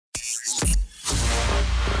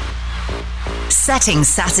setting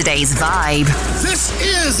Saturday's vibe. This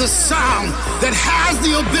is a sound that has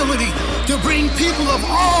the ability to bring people of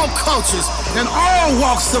all cultures and all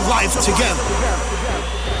walks of life together.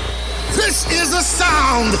 This is a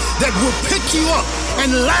sound that will pick you up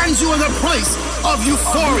and land you in a place of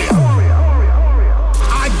euphoria.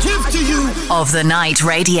 I give to you Of the Night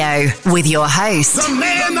Radio with your host, the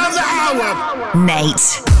man of the hour,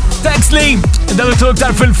 Nate. Thanks Lee, dan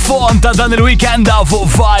iktar fil-fon ta' dan il-weekend fuq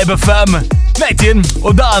Vibe FM. Nejtin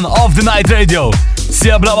u dan Of the Night Radio.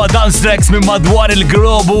 Sija blama dance tracks minn madwar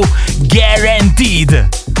il-globu guaranteed.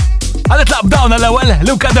 Għadet lab dawn għal-ewel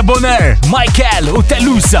Luca de Bonaire, Michael u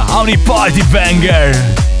Telusa għawni party banger.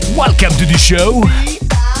 Welcome to the show.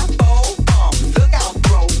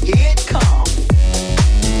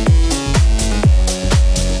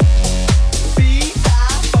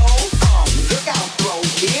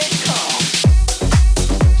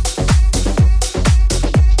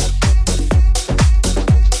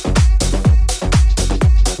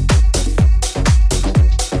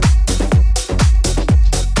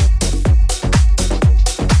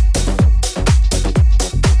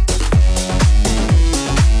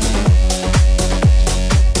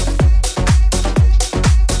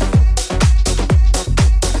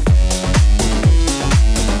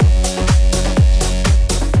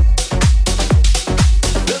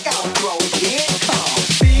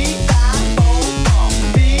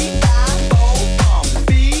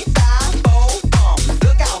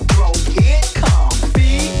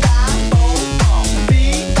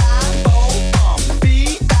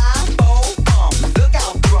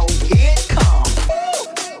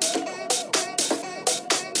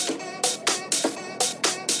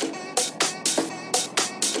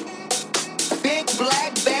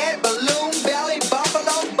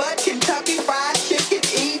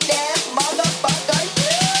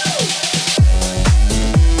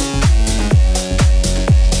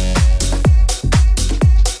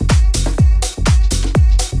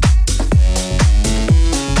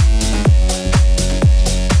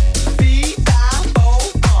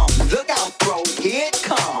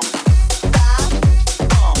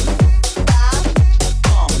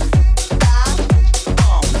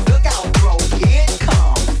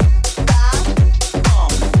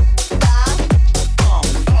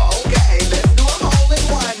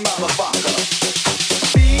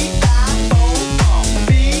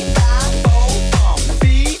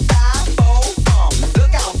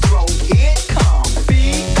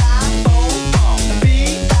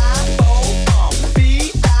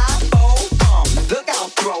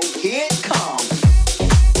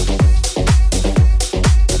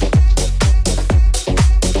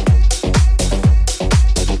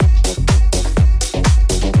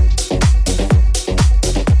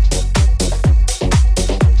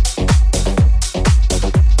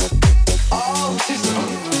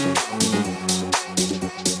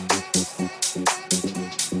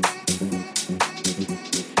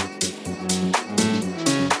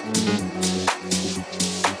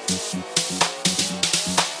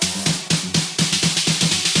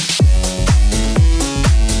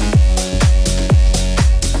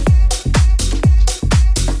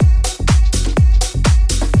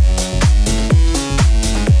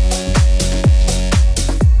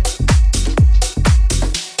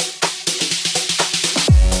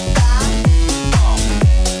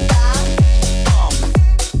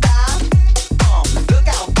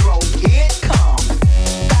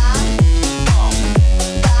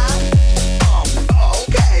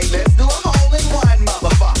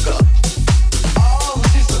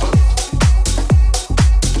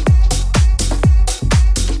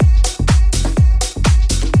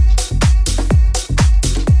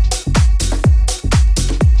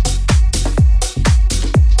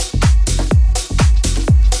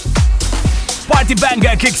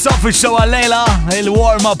 Kicks off il-show għal-lejla,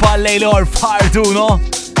 il-warm-up għal-lejla or partuno.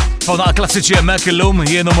 Fawna klassiċi emmek il-lum,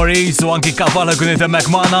 jienu Maurice u anki Kavala kunit emmek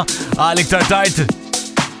mana għal-iktar tart.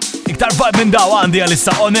 Iktar vibe minn daw għandi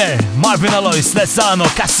għal-issa On Air, Marvin Alois, Lessano,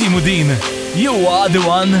 Kassimu Din. You are the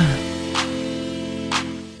one.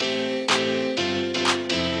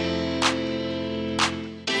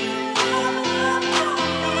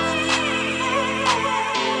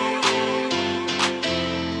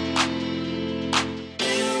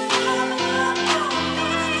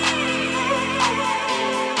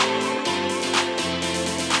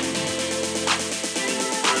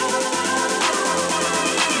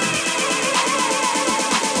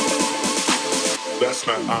 Last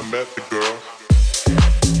night I met the girl.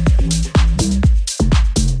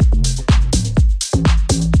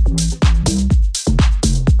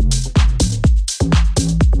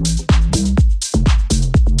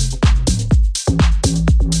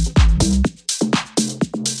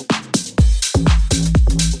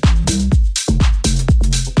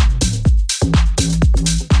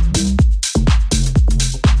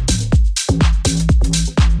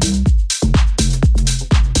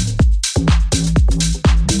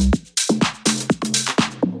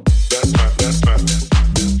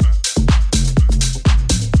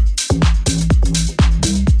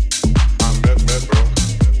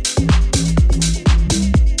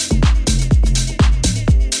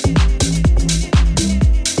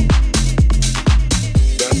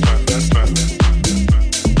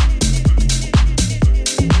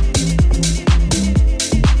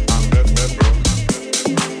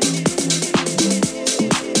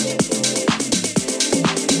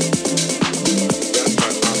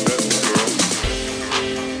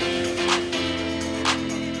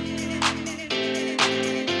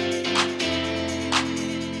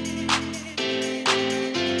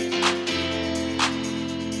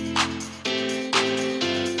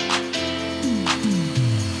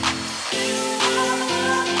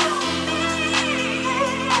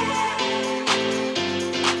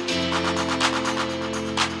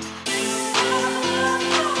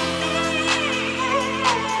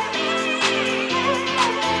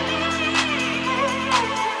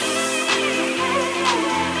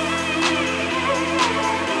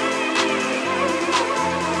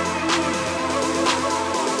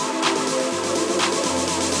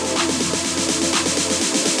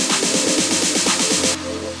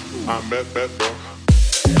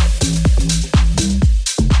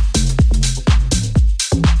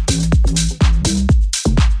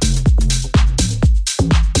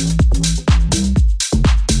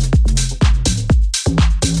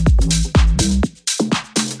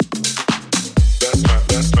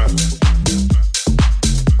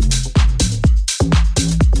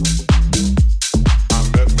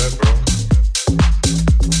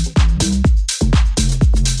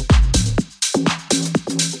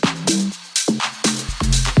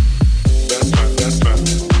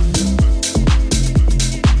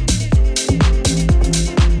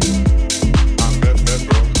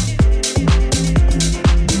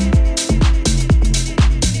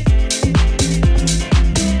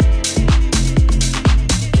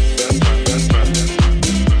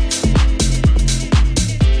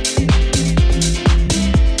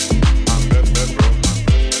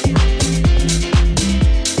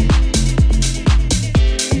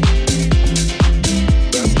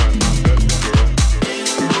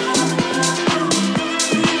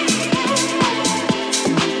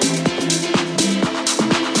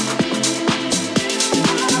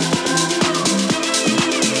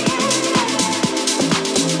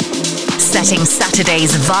 Setting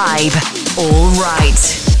Saturday's vibe. All right,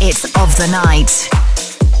 it's Of the Night.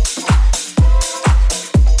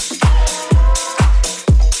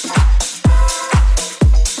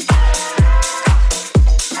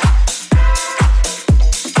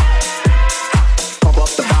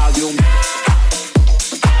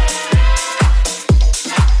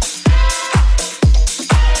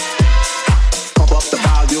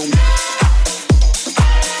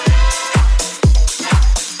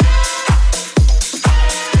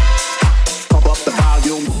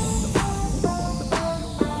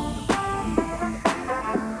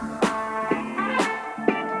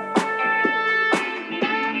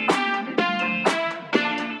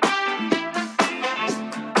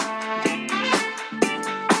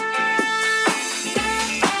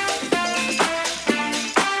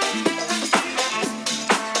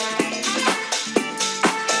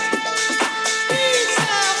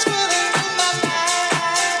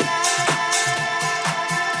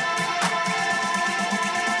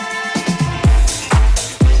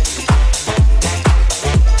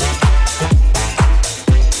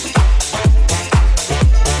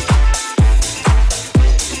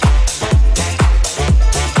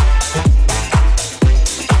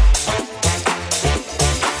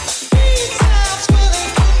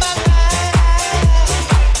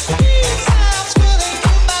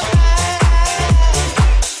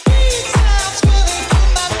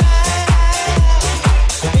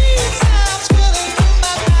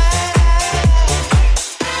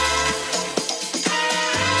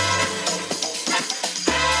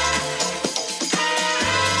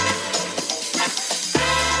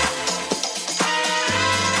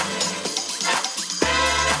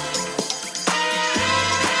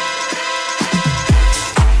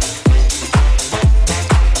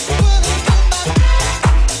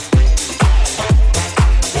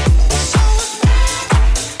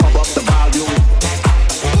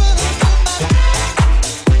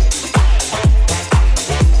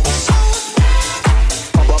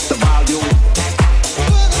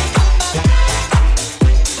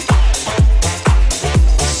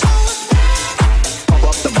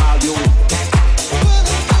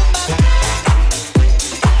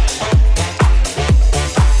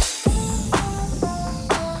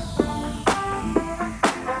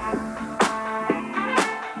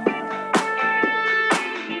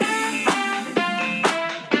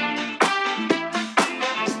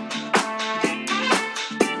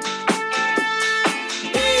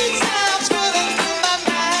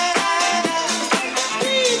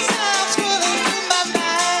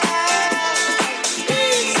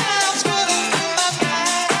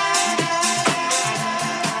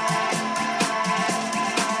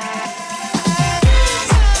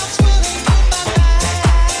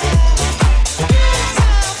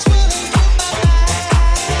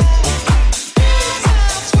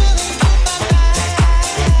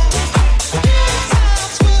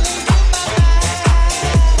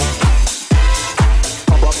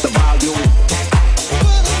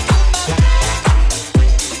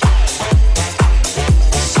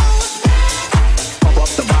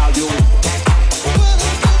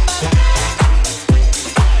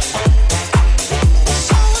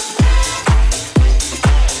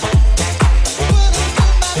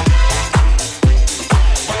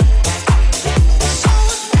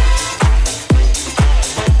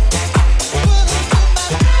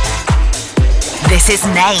 This is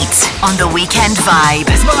Nate on The Weekend Vibe.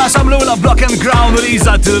 Isma' xamlu la Block and Ground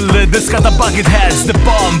release til diska ta' Bucketheads, The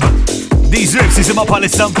Bomb. These rips jisima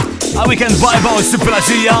palissa. A weekend vibe u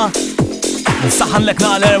s-sifilaxija. Nsaħan lek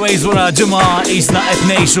naqal Airways wara ġimma jisna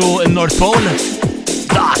etnejxu il-North Pole.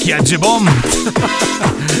 Dak jaġġibom.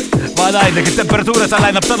 Ma najdlek, il-temperatura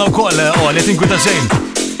tal-line-up tana u koll, li tinkwita xejn.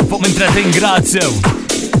 Fuq minn 30 grad sew.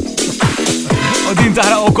 U din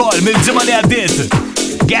taħraq u koll, mill-ġimma li għaddiet.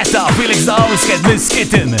 Getta, Felix the Housecat, Miss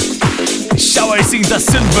Kitten. Shower scene ta'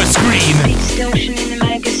 silver screen. Distortion in the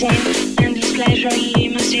magazine, endless pleasure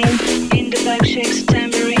limousine. In the vibe shakes a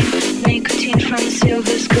tambourine, nicotine from the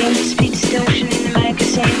silver screen. Speed distortion in the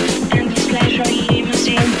magazine, endless pleasure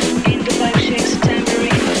limousine. In the vibe shakes a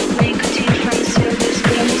tambourine, nicotine from the silver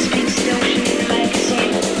screen. Speed distortion in the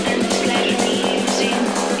magazine, endless pleasure limousine.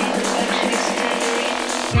 In the vibe shakes a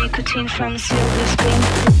tambourine, nicotine from the silver screen.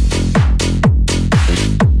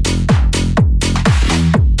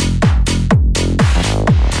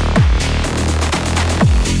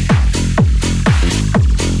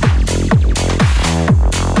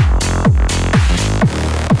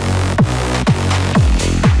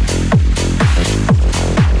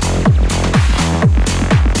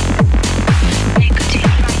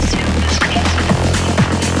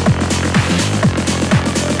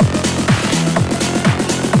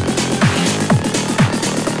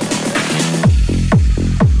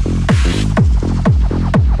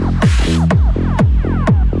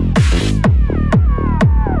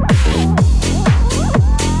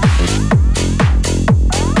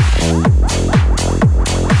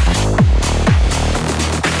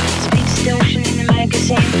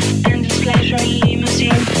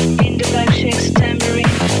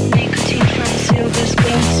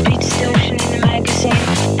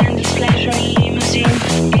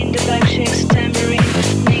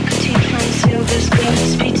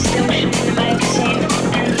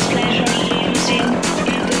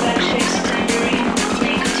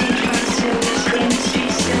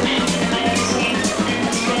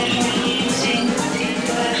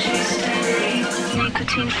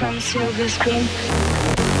 From silver screen.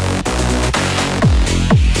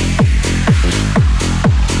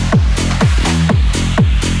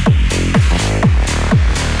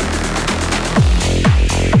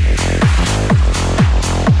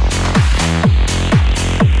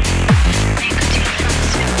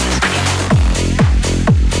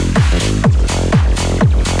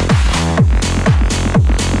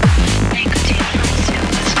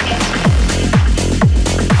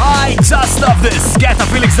 Just love this. Get a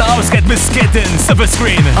Felix the Housecat, Miss Kitten, silver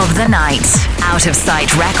screen. Of the night, out of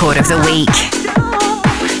sight record of the week.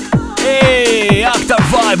 Hey, aktar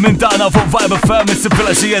vibe minn tagħna fuq Vibe FM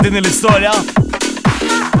is-sifilaxija din l-istorja.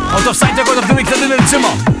 Out of sight record of the week ta' din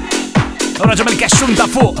il-ġimgħa. U raġa mill-kexxum ta'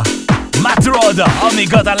 fuq. Matt Roda, Only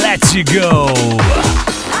Gotta Let You Go.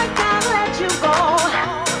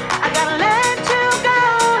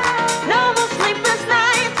 True.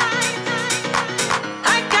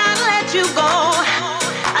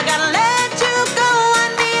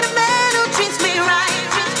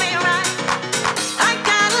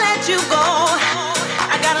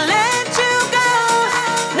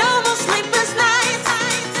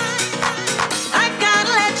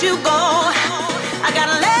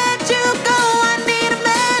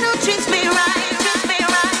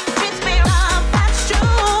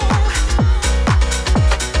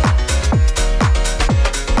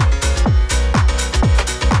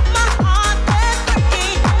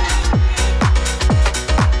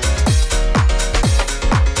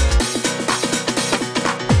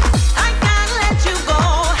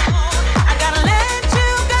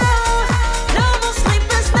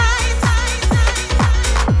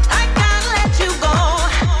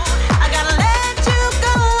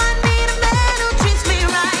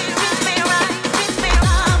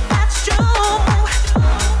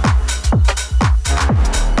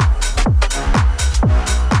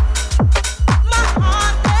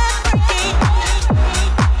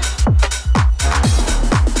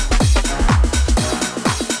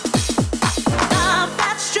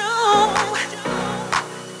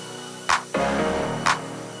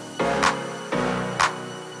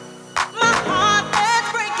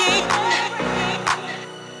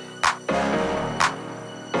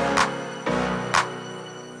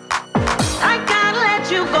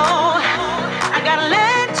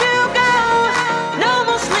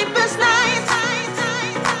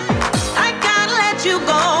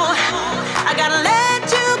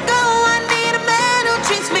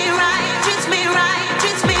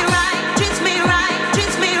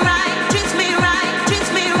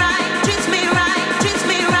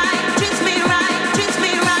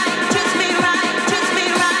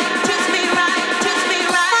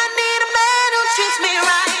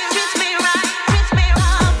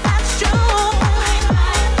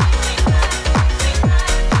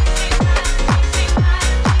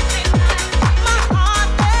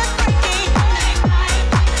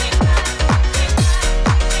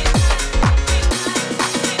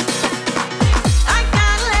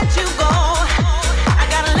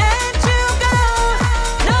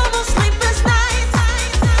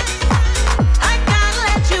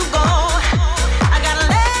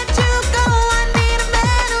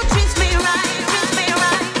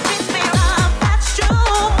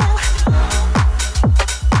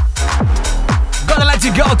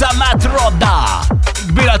 Matt Rodda.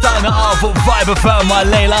 Kbira tagħna għafu Vibe FM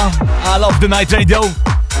għal-lejla għal Off the Night Radio.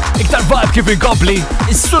 Iktar vibe kif inkompli,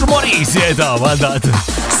 is-Sur Maurice jeta għal-dat.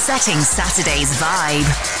 Setting Saturday's vibe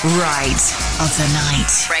right of the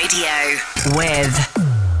night radio with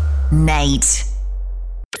Nate.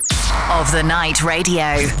 Of the Night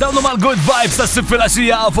Radio. Dawnu mal-good vibes ta'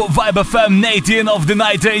 s-filasija fuq Vibe FM 18 of the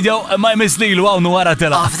Night Radio ma jmislilu għawnu għara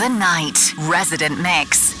tela. Of the Night Resident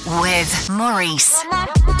Mix with Maurice.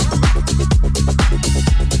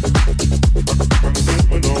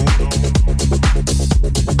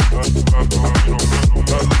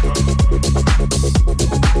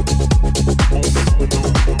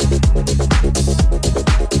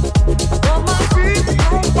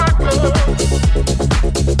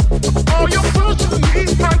 Oh, you're pushing me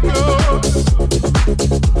back up.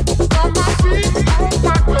 On my feet, oh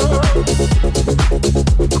my God.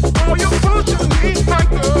 Oh, you're pushing me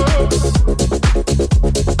back up.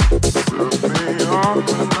 Lift me up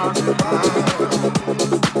and I can hide.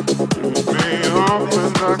 Lift me up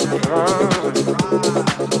and I can hide.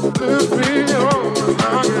 Lift me up and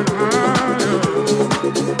I can hide. Lift me up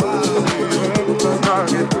and I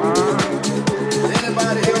can hide.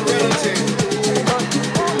 Anybody here ready to?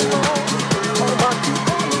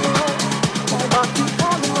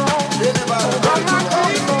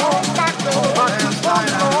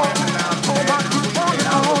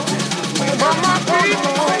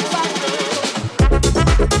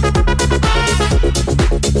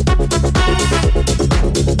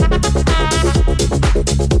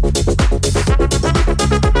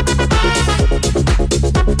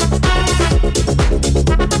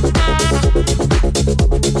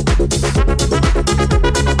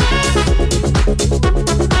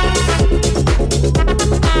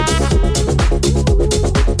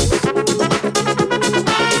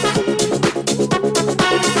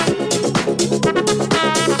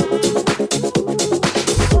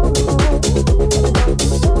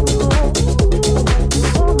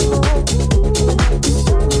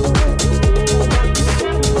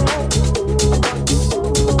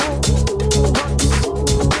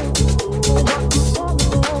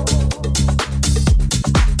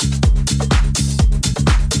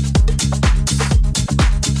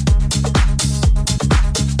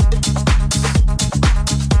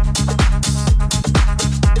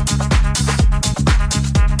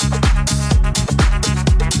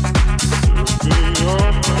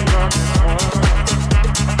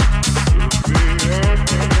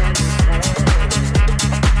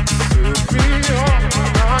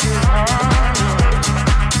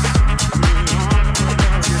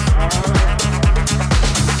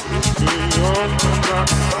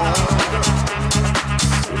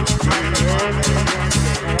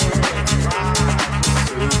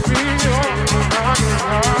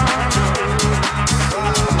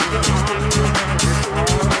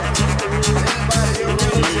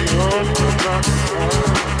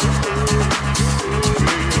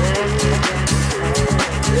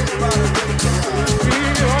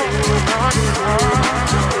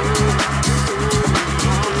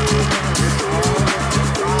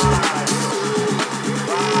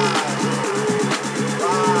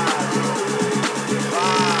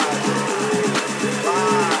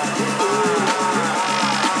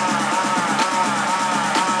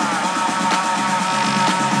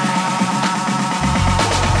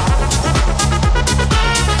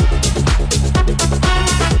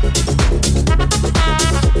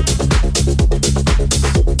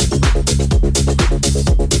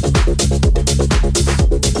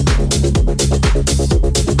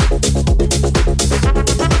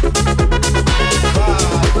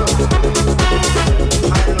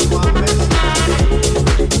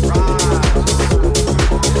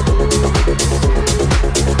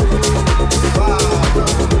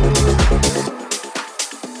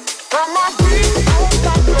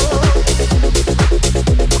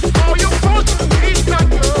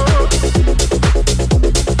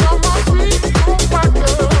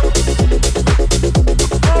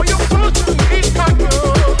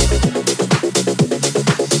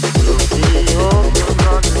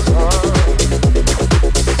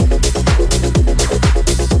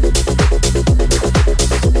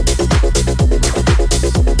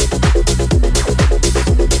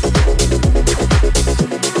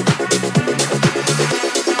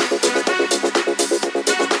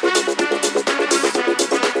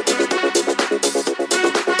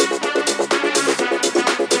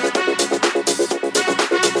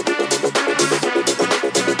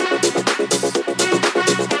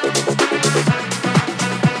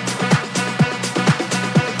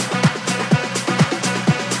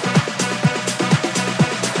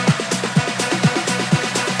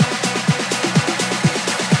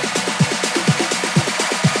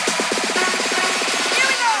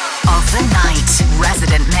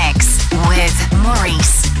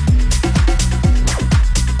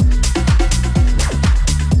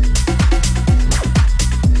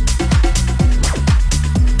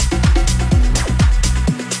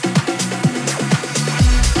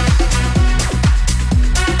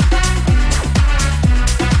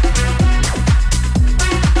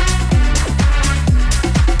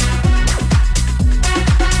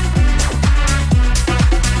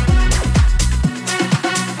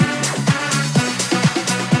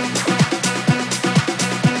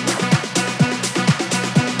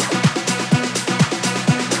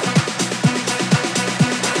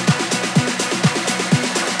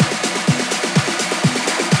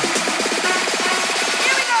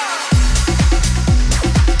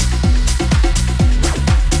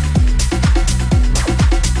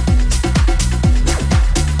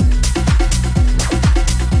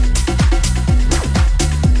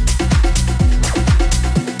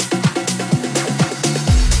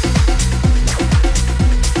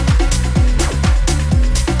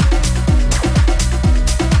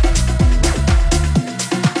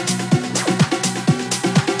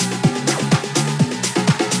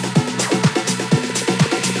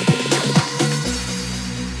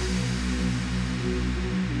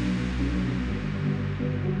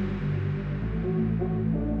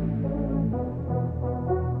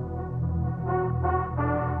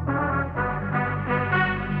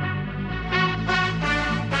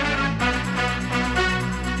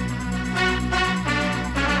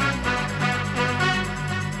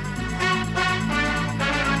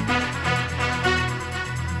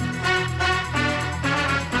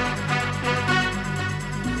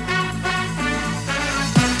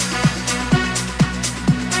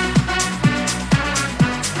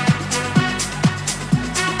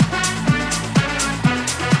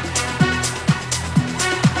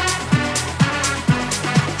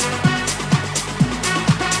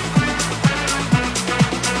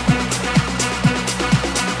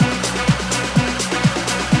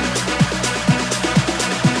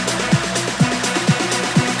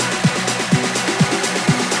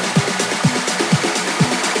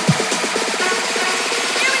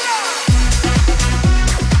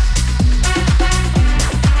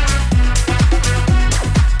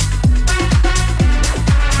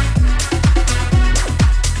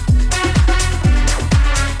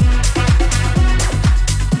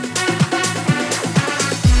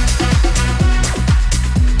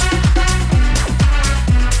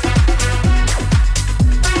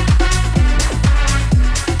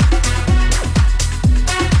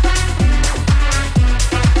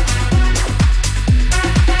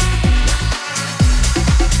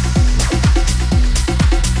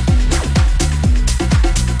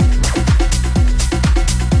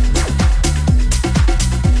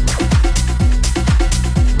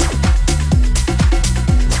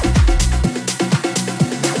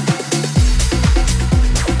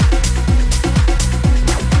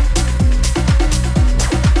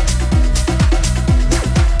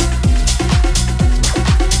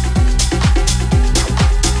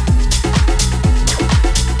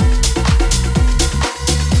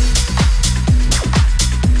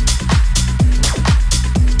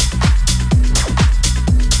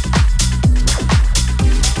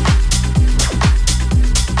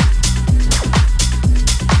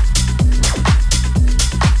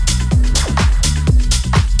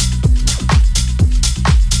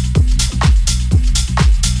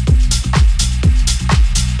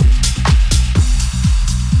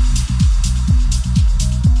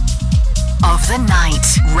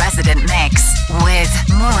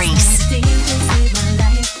 Maurice.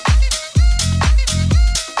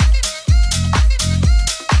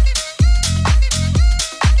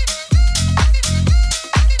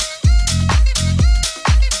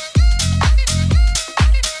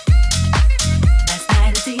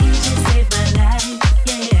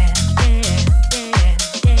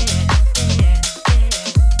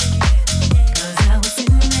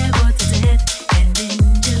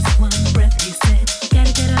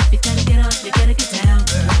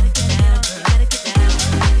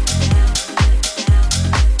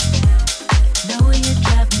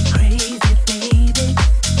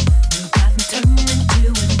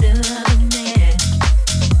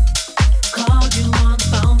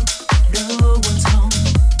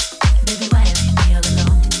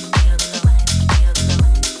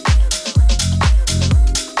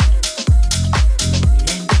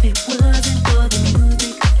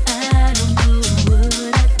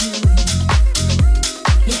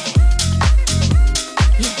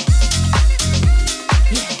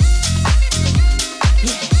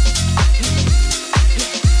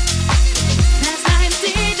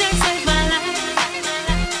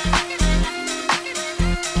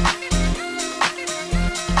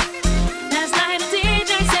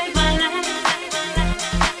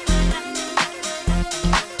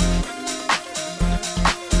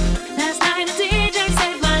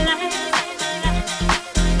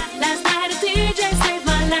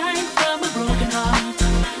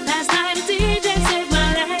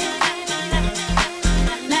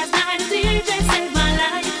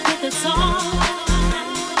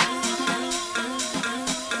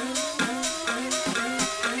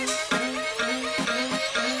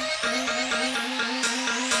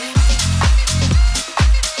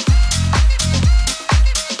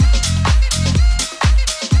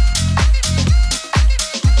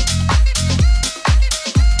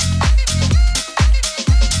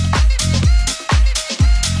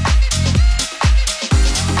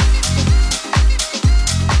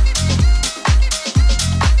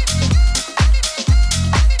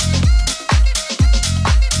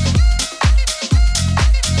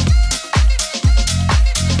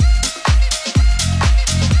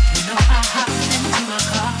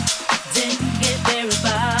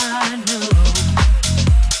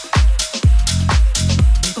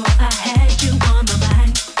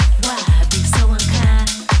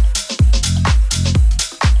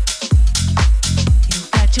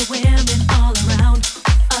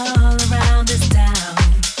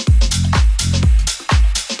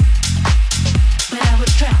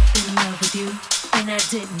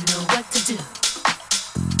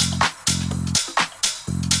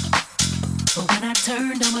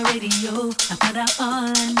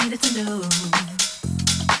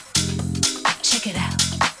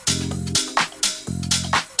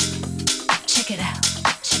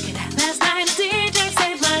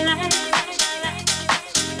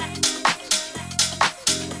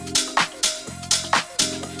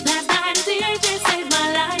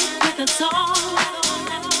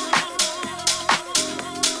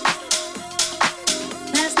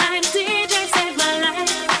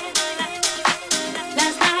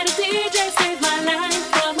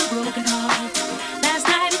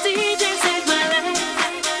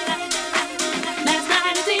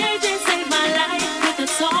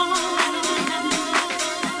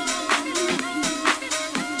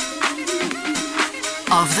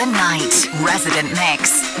 Of the night, Resident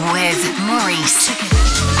Mix with Maurice.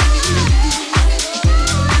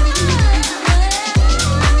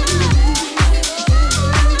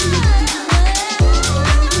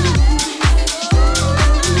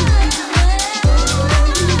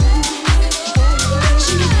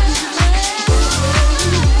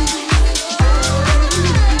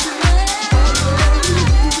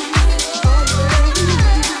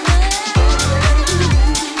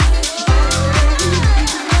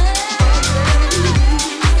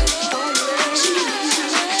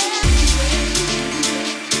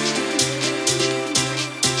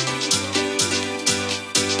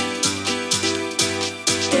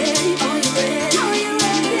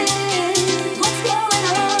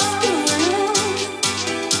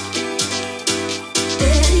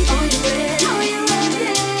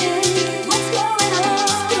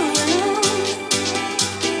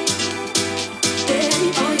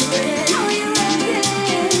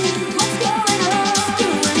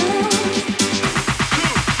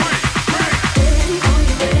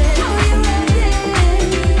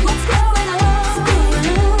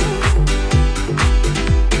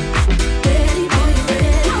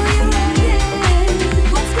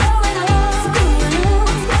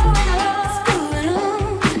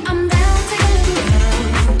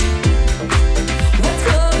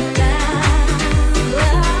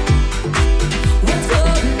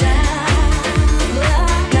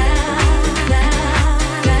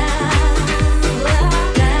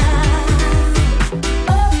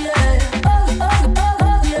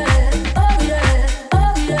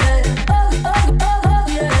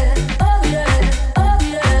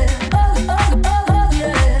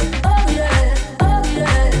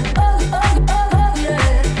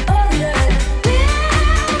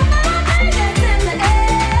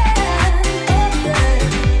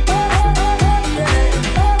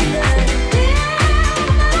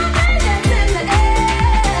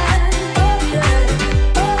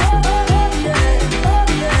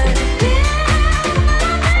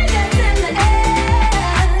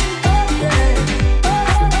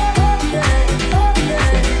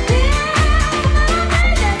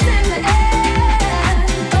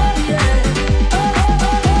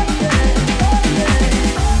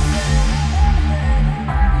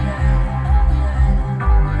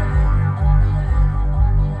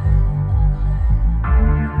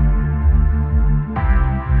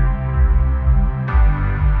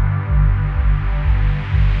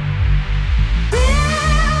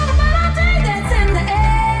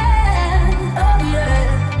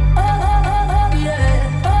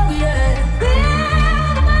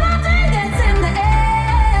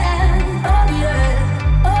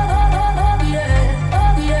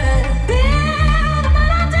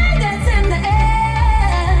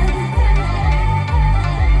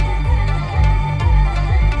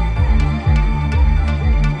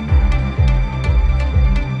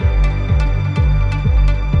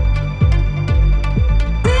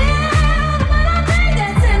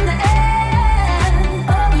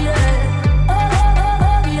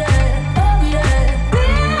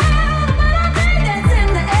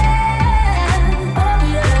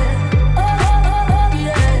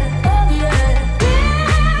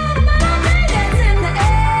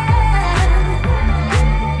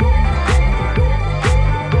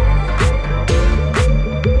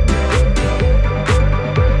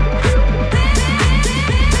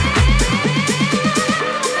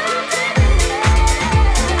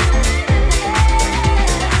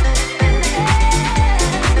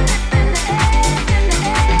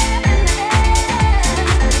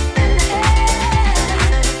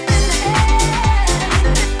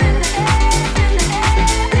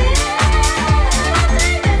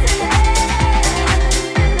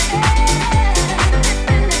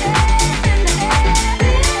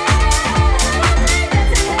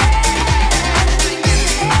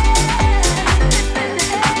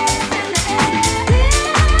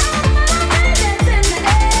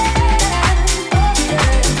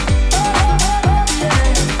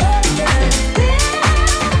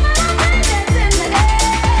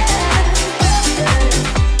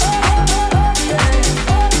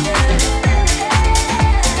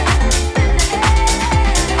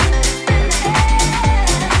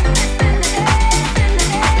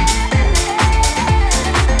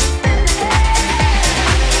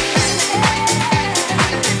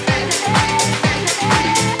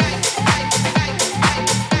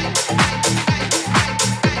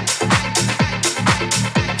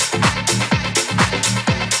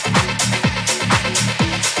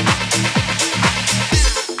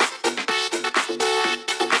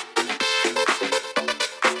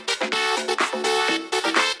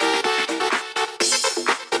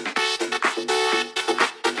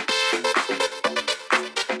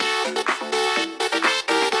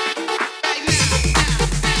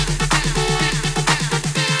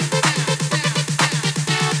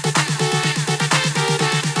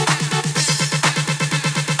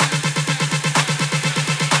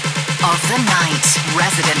 the Night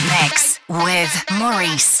Resident Mix with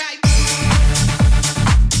Maurice.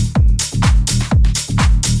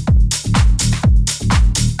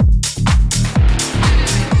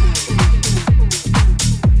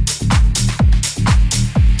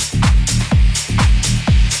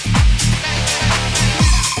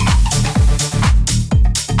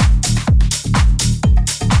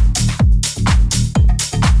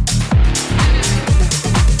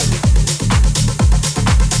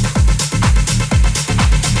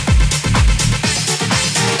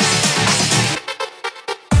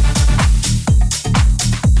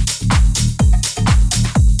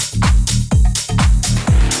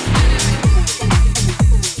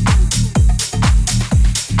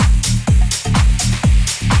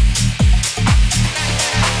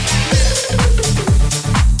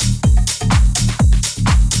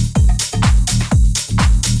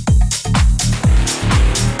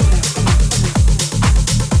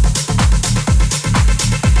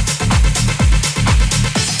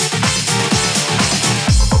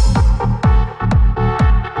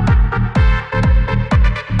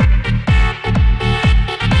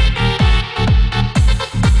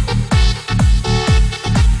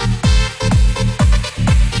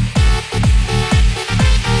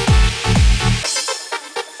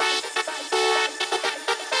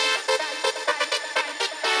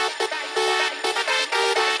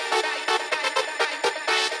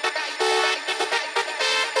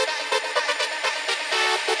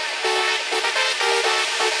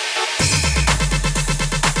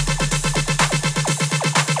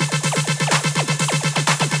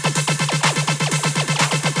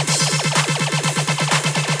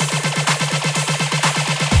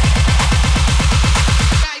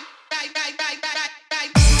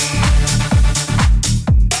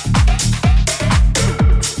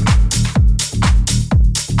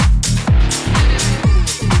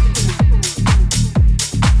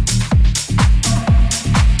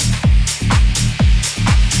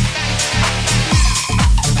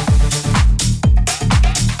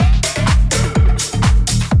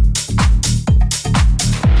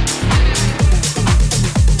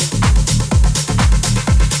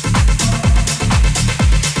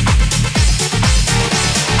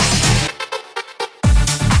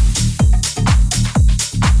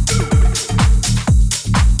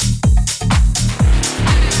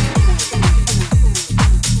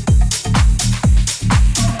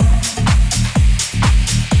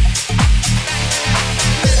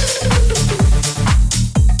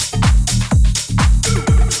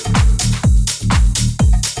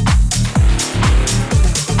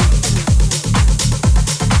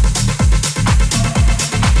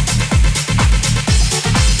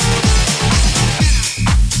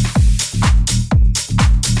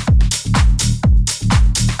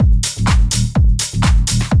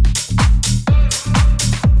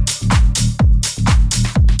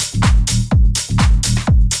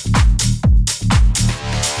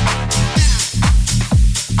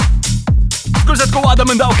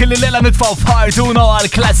 Minn dawk li lela nitfaw f'ħartuna għal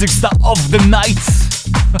classics ta' Of the Night.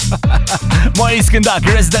 Maurice kien dak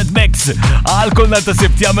Resident Mix għal kull ta'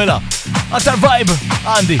 sibt jamela. Għattar vibe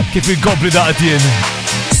għandi kif inkompli daqtien.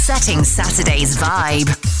 Setting Saturday's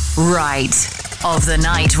vibe right. Of the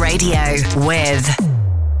Night Radio with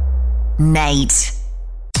Nate.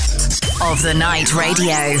 Of the Night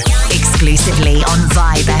Radio exclusively on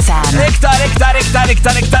Vibe FM.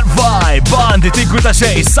 Iktar vibe bandi tikwi ta'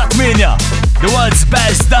 xej satminja. The world's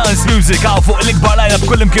best dance music għaw fuq l-ikbar line-up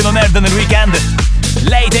kullim kienu nerdan il-weekend.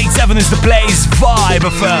 Late 87 is the place, Vibe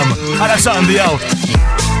FM. Għara xandi għaw.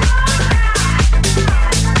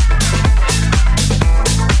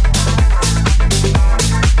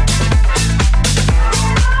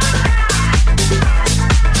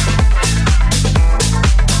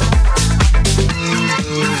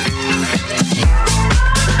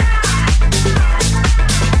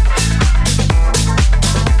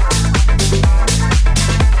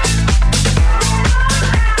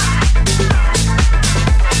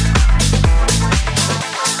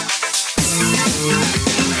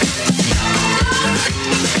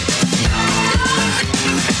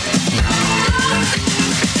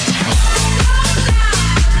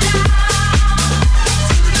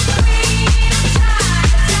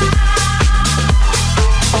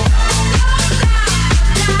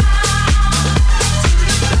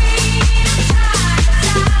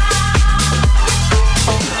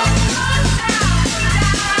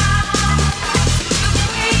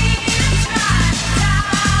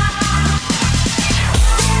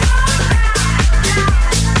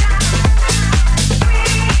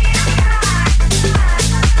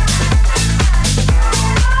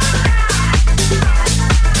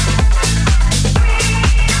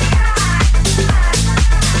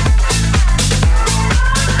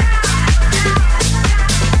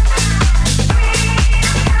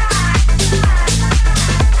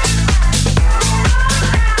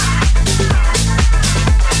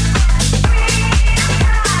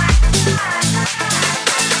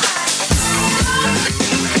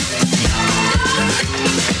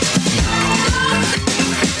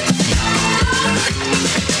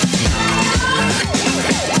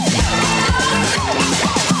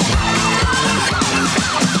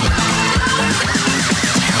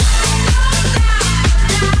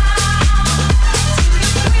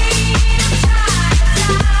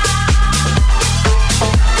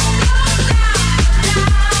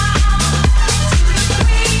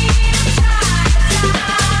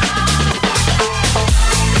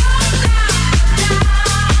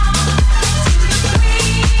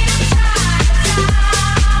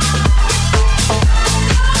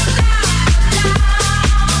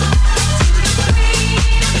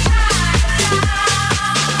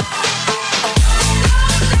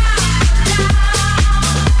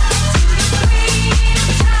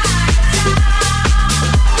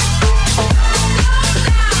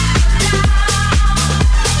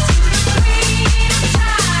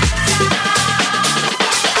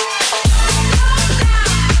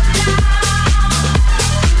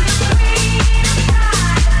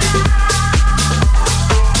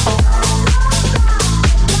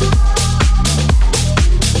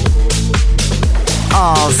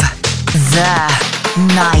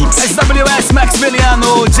 Maximilian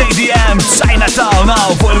u JDM Chinatown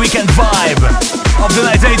now fuq il-Weekend Vibe of the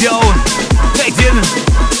Night Radio. Nejtin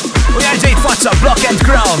u ġejt faċċa Block and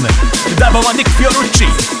Crown id-darba ma' Nick Fiorucci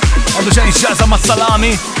għandu xejn xjasa ma'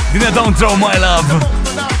 salami din Don't Throw My Love.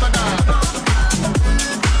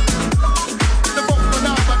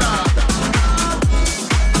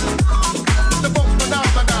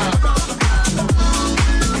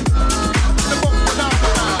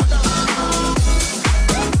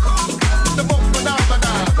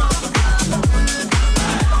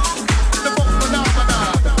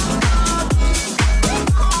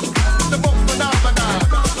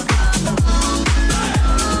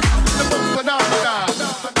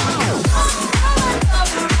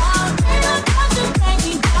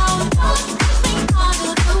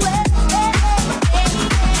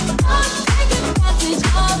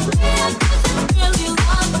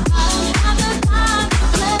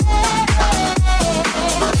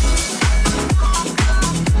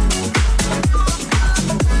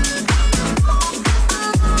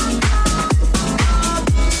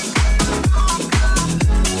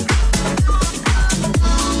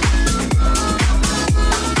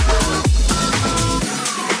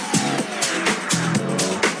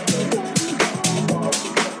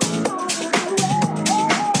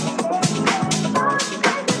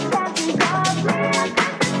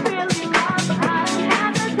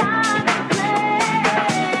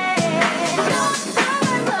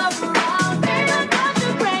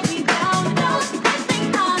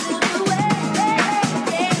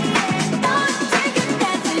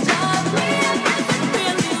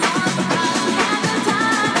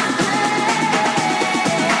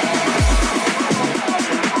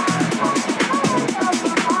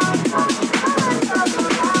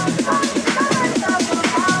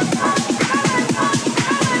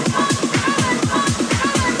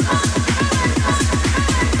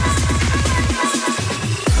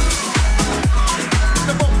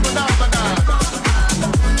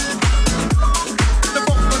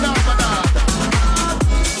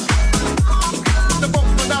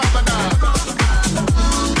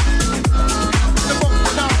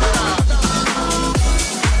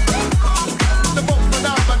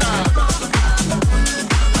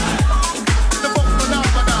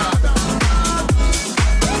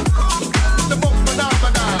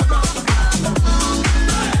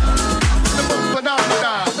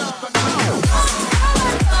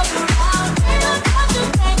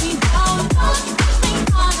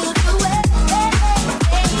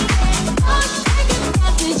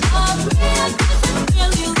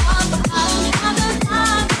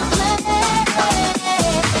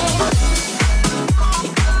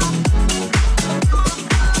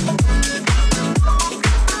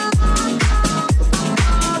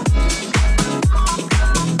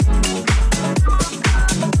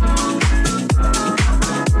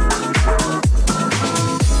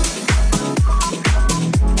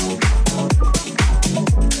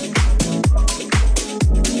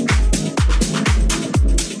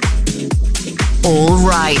 All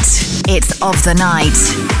right, it's of the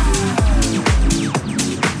night.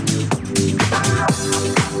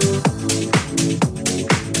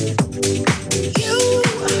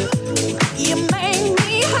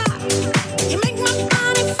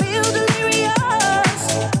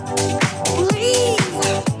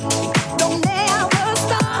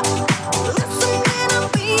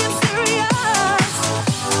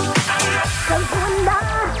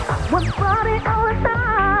 We'll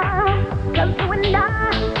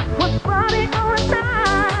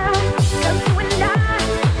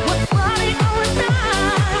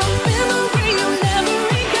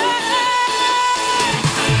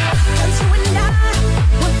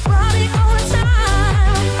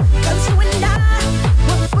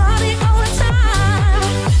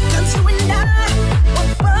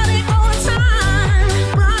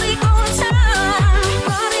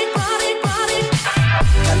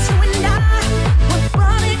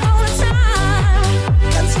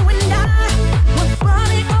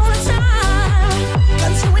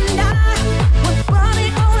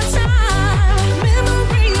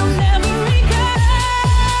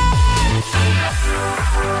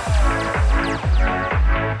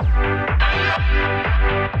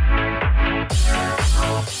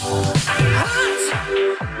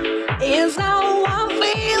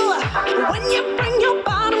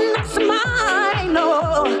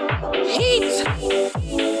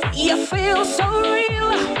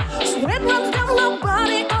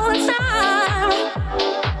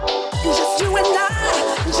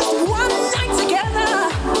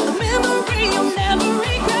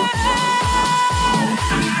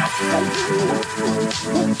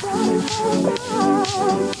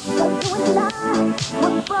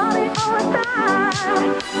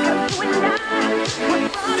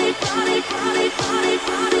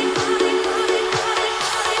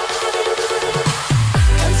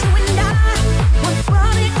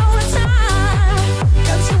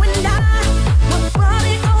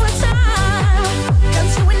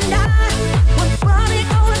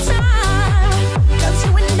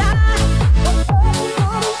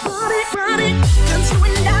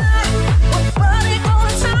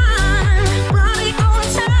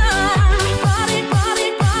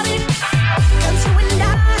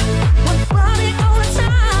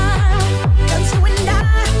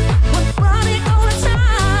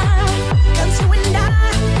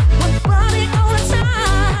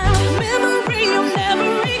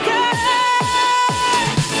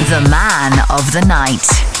The man of the night,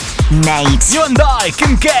 Nate. You and I,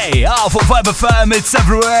 Kim K, fuq Vibe FM, it's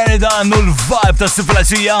everywhere, dan u l-vibe ta'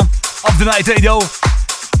 s-sifilaxija of the night radio.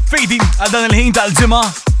 Fejdi, għal dan il-ħin tal-ġimma,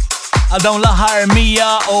 għal dawn l-ħar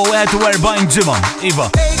 141 ġimma, Iva.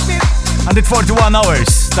 Għandit 41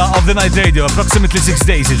 hours ta' of the night radio, approximately 6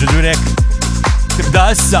 days, ġuġurek. Tibda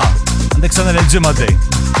issa, għandek sana l-ġimma dej.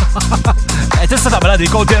 Tista ta' meladi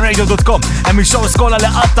codenradio.com, hemm il-show skola li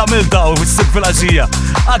għatta milta u s-sifilaxija.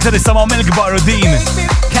 Aktar istama' Milk Bar u din,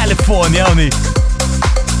 California, uni.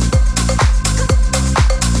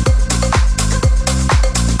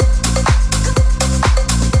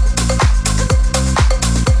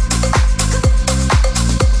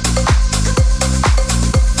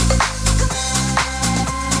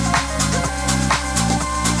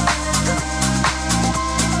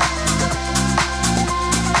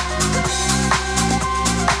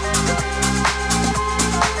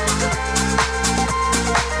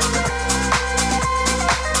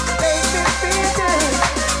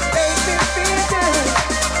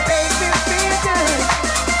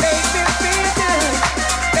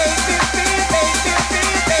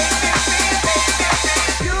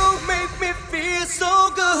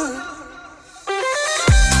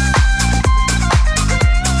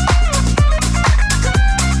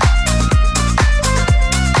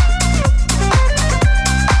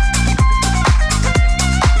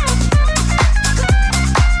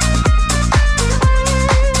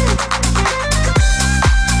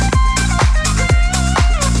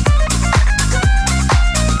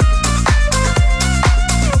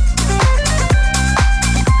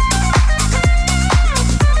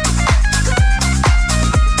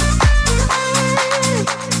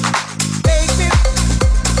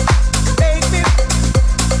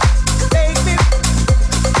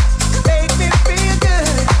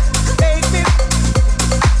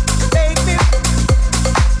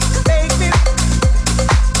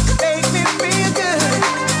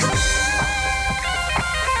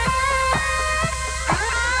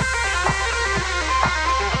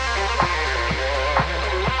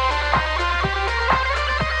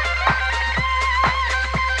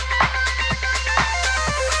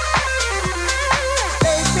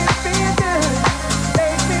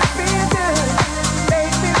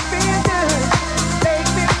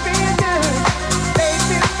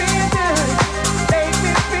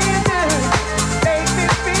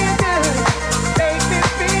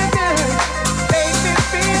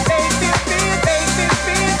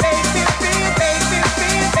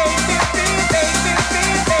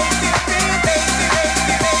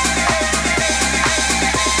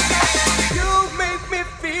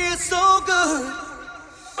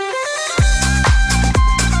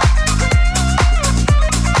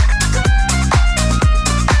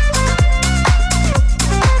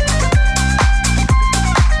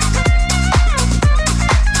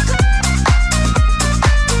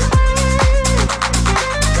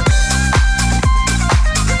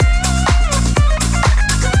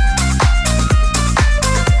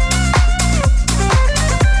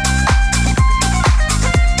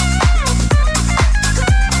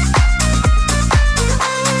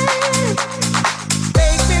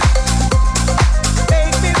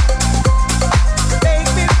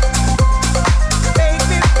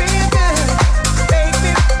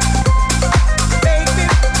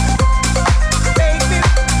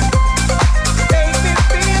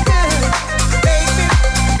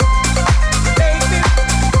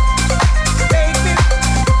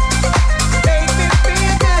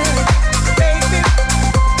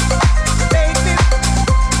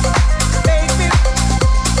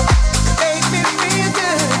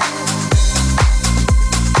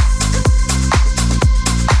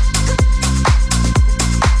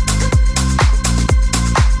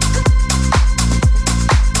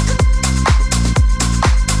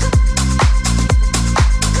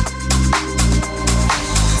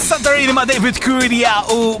 ma' David Curia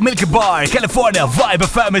u Milk Bar, California, Vibe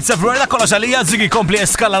FM, it's everywhere, da kollox għalija, zigi kompli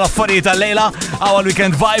eskalla l-affarijiet tal-lejla, għawa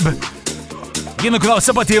l-weekend vibe. Jienu kunaw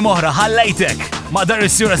sabati moħra, ħallajtek, ma'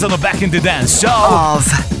 Darius Sura sanu Back in the Dance Show. Of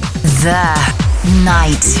the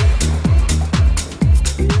night.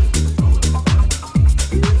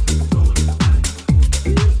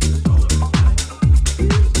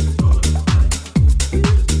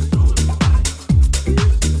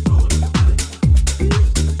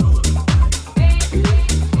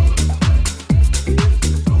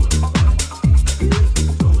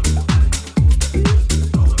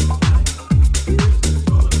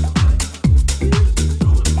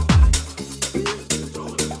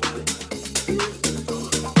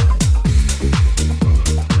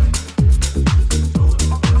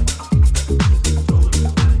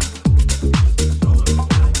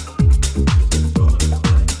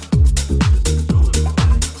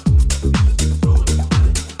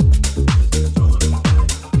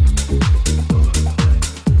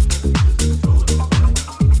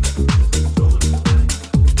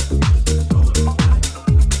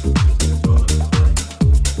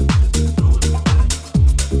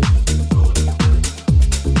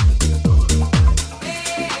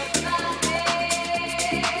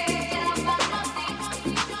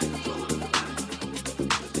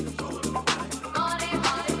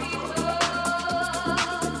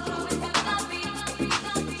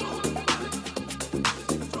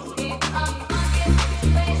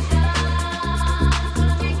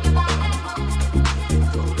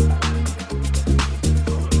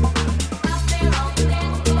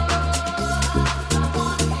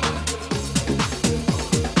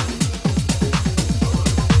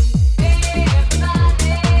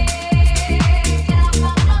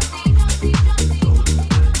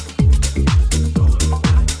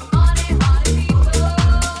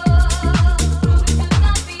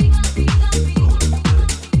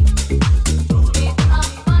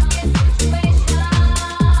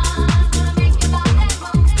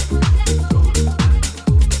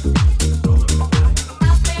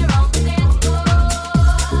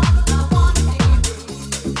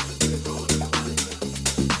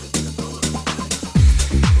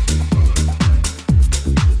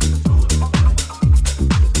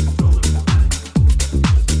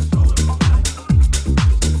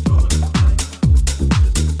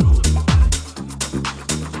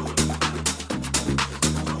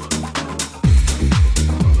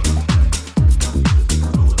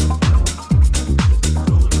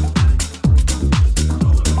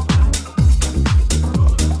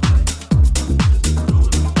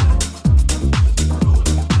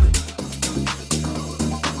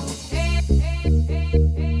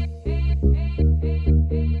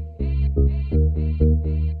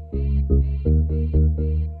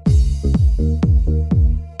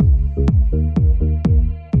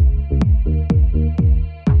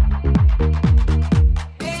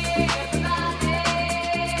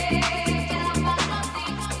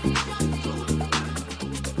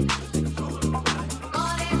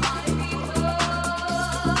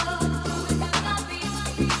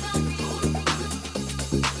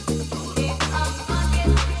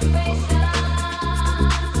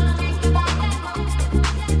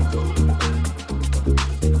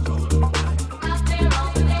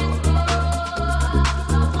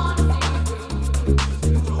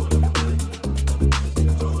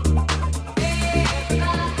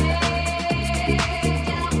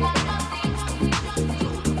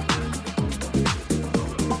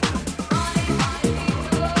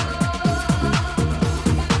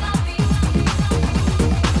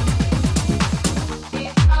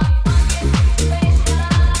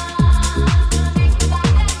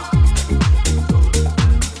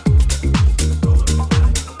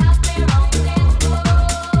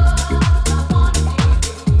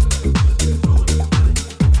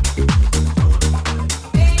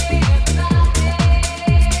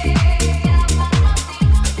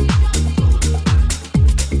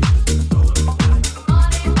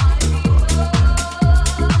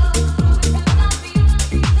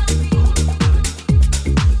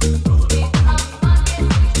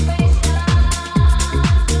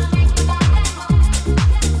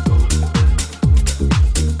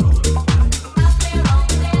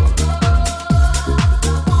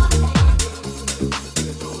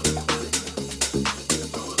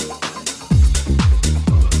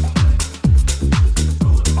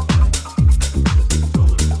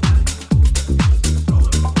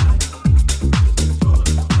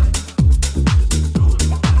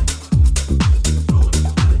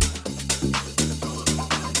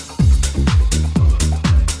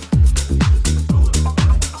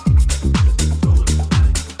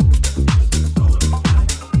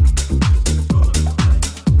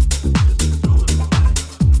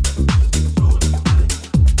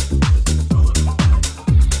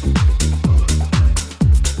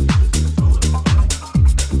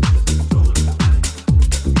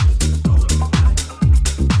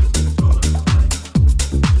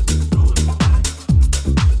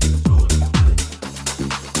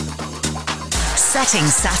 Setting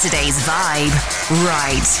Saturday's vibe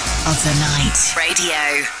right of the night.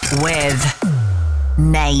 Radio with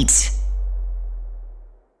Nate.